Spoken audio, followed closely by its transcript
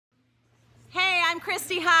I'm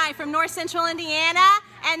Kristi High from North Central Indiana,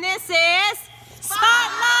 and this is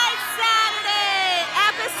Spotlight Saturday,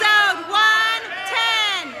 episode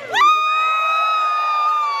 110. Woo!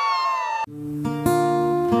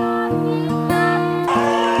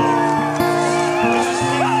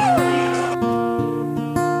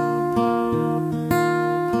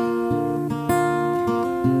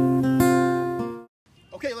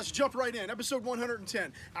 Okay, let's jump right in. Episode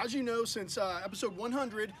 110. As you know, since episode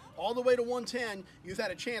 100 all the way to 110, you've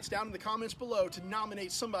had a chance down in the comments below to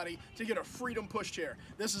nominate somebody to get a Freedom Pushchair.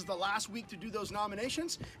 This is the last week to do those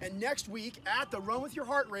nominations, and next week at the Run With Your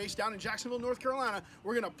Heart race down in Jacksonville, North Carolina,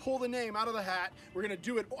 we're going to pull the name out of the hat. We're going to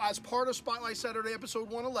do it as part of Spotlight Saturday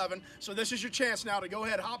episode 111, so this is your chance now to go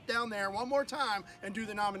ahead, hop down there one more time and do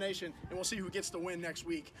the nomination, and we'll see who gets the win next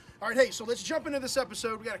week. All right, hey, so let's jump into this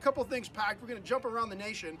episode. We got a couple things packed. We're going to jump around the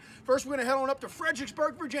nation. First, we're going to head on up to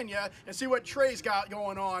Fredericksburg, Virginia, and see what Trae's got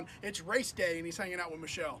going on. It's race day, and he's hanging out with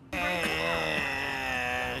Michelle.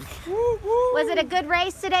 Was it a good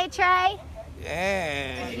race today, Trae?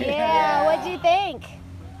 Yeah. Yeah, what'd you think?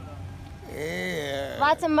 Yeah.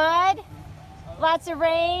 Lots of mud? Lots of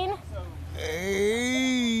rain?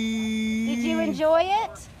 Hey. Did you enjoy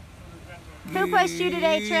it? Who pushed you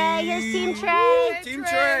today, Trae? Here's Team Trae. Team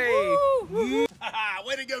Trae.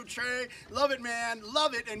 Way to go, Trae. Love it, man.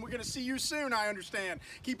 Love it. And we're going to see you soon, I understand.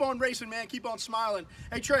 Keep on racing, man. Keep on smiling.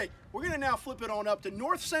 Hey, Trae, we're going to now flip it on up to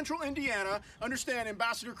North Central Indiana. Understand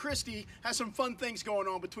Ambassador Kristi has some fun things going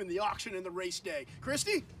on between the auction and the race day.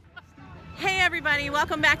 Kristi? Hey everybody,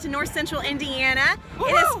 welcome back to North Central Indiana.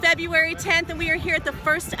 It is February 10th and we are here at the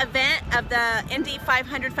first event of the Indy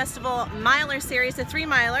 500 Festival Miler Series, a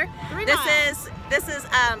 3-miler. This is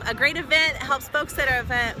a great event. It helps folks that have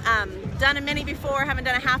done a mini before, haven't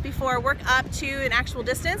done a half before, work up to an actual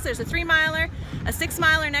distance. There's a 3-miler, a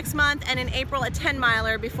 6-miler next month, and in April a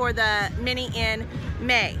 10-miler before the mini in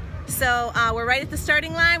May. So we're right at the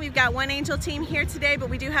starting line. We've got one angel team here today, but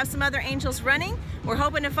we do have some other angels running. We're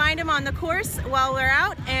hoping to find them on the course while we're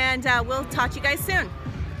out, and we'll talk to you guys soon.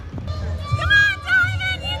 Come on,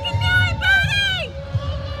 Diamond! You can do it, buddy!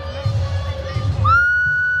 Woo!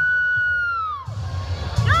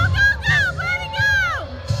 Go, go, go! Let it go!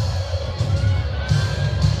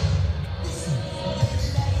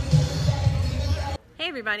 Hey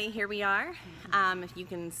everybody, here we are. If you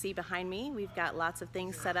can see behind me, we've got lots of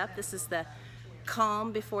things set up. This is the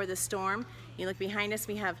calm before the storm. You look behind us,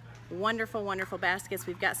 we have wonderful, wonderful baskets.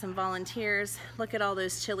 We've got some volunteers. Look at all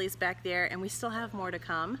those chilies back there, and we still have more to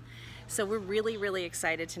come. So we're really, really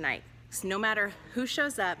excited tonight. So no matter who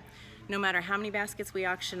shows up, no matter how many baskets we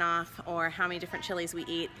auction off or how many different chilies we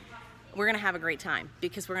eat, we're gonna have a great time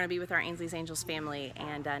because we're gonna be with our Ainsley's Angels family,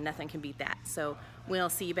 and nothing can beat that. So we'll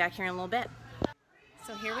see you back here in a little bit.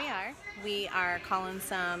 So here we are. We are calling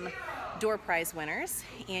some door prize winners,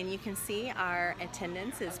 and you can see our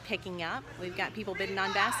attendance is picking up. We've got people bidding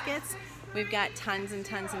on baskets. We've got tons and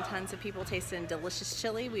tons and tons of people tasting delicious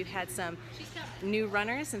chili. We've had some new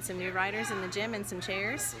runners and some new riders in the gym and some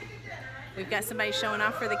chairs. We've got somebody showing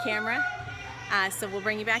off for the camera. So we'll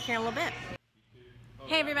bring you back here in a little bit.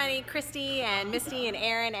 Hey everybody, Kristi and Misty and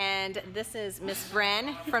Aaron, and this is Miss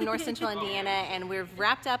Bren from North Central Indiana, and we've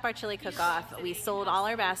wrapped up our chili cook-off. We sold all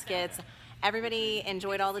our baskets. Everybody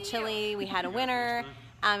enjoyed all the chili. We had a winner.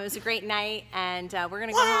 It was a great night, and we're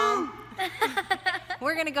gonna go home.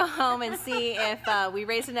 We're gonna go home and see if we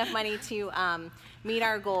raised enough money to meet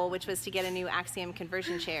our goal, which was to get a new Axiom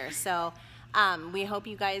conversion chair. So we hope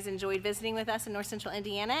you guys enjoyed visiting with us in North Central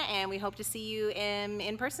Indiana, and we hope to see you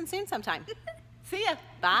in person soon sometime. See ya.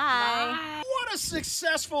 Bye. What a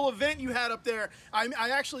successful event you had up there. I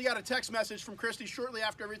actually got a text message from Kristi shortly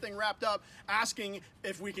after everything wrapped up asking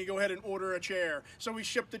if we could go ahead and order a chair. So we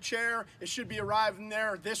shipped the chair. It should be arriving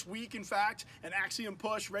there this week, in fact. An Axiom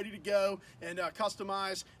push ready to go and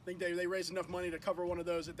customized. I think they raised enough money to cover one of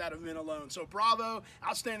those at that event alone. So bravo,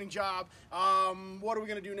 outstanding job. What are we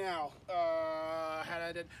going to do now?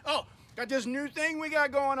 Oh, got this new thing we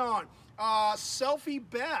got going on. Selfie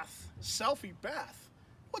Beth. Selfie Beth?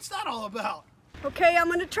 What's that all about? Okay, I'm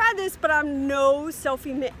gonna try this, but I'm no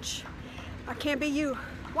Selfie Mitch. I can't be you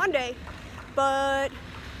one day, but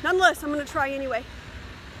nonetheless, I'm gonna try anyway.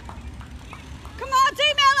 Come on,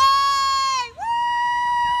 Team Ellie!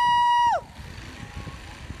 Woo!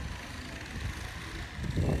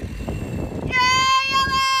 Yay,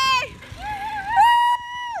 Ellie!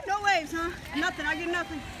 Woo! No waves, huh? Nothing, I get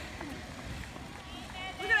nothing.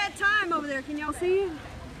 Look at that time over there, can y'all see it?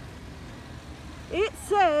 It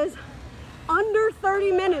says under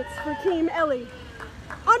 30 minutes for Team Ellie.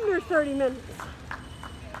 Under 30 minutes.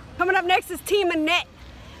 Coming up next is Team Annette.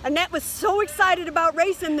 Annette was so excited about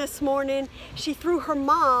racing this morning, she threw her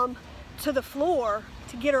mom to the floor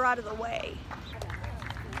to get her out of the way.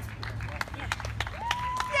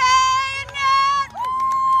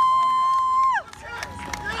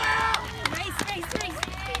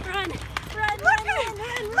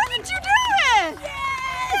 Look at you doing!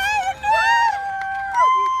 Yes! You did it!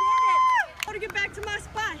 I want to get back to my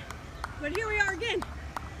spot, but here we are again.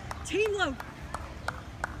 Team Logan.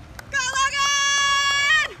 Go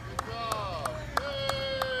Logan! Good job!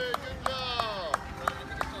 Hey, good job!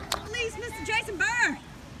 Please, Mr. Jason Burr.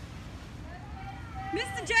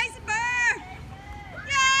 Mr. Jason Burr!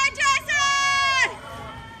 Yay, Jason!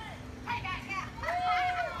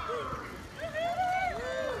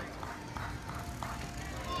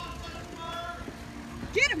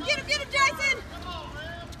 Get him, Jason!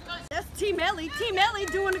 That's Team Ellie. Team Ellie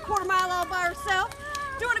doing a quarter mile all by herself.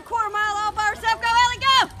 Doing a quarter mile all by herself. Go, Ellie,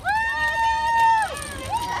 go!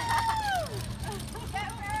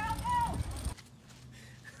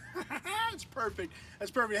 That's perfect.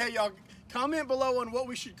 That's perfect. Hey, y'all, comment below on what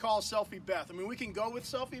we should call Selfie Beth. I mean, we can go with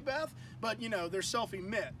Selfie Beth, but, you know, there's Selfie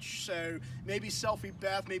Mitch. So maybe Selfie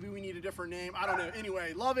Beth. Maybe we need a different name. I don't know.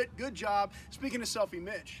 Anyway, love it. Good job. Speaking of Selfie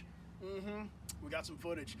Mitch. We got some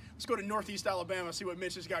footage. Let's go to Northeast Alabama, see what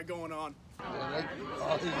Mitch has got going on. Yeah,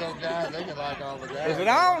 all these old guys, they can like all the guys. Is it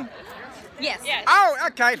on? Yes. Oh,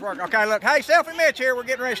 okay, it's working. Okay, look. Hey, Selfie Mitch here. We're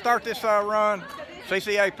getting ready to start this run.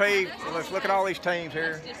 CCAP. Let's look at all these teams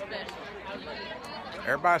here.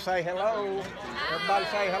 Everybody say hello. Everybody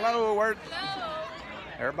say hello.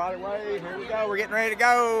 Everybody wave. Here we go. We're getting ready to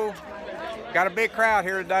go. Got a big crowd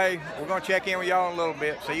here today. We're going to check in with y'all in a little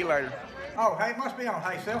bit. See you later. Oh, hey, it must be on.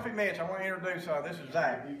 Hey, Selfie Mitch, I want to introduce, this is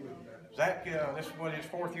Zack. Zack, this is his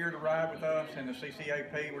 4th year to ride with us in the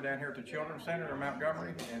CCAP. We're down here at the Children's Center in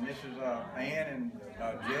Montgomery, and this is Ann and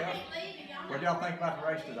Jeff. What do y'all think about the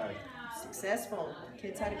race today? Successful.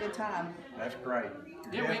 Kids had a good time. That's great.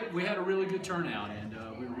 Yeah, we had a really good turnout, and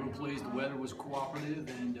we were real pleased. The weather was cooperative,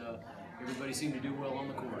 and everybody seemed to do well on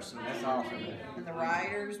the course. So that's awesome. And the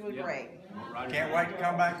riders were great. Can't wait to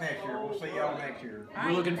come back next year. We'll see y'all next year.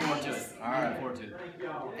 We're looking forward to it. All right. Looking forward to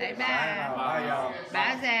it. Bye, Bye, y'all.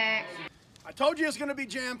 Bye, Zach. I told you it's going to be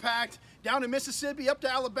jam-packed. Down to Mississippi, up to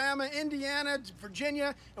Alabama, Indiana,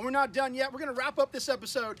 Virginia, and we're not done yet. We're going to wrap up this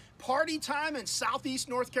episode. Party time in Southeast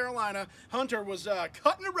North Carolina. Hunter was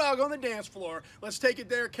cutting a rug on the dance floor. Let's take it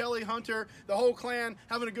there. Kelly, Hunter, the whole clan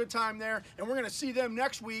having a good time there. And we're going to see them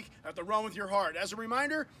next week at the Run With Your Heart. As a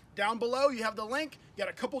reminder, down below you have the link. You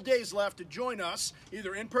got a couple days left to join us,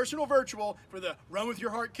 either in person or virtual, for the Run With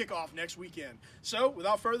Your Heart kickoff next weekend. So,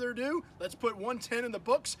 without further ado, let's put 110 in the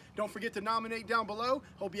books. Don't forget to nominate down below.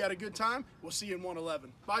 Hope you had a good time. We'll see you in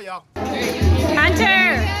 111. Bye, y'all.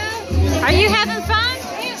 Hunter, are you having fun?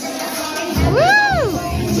 Woo!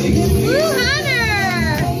 Woo, Hunter!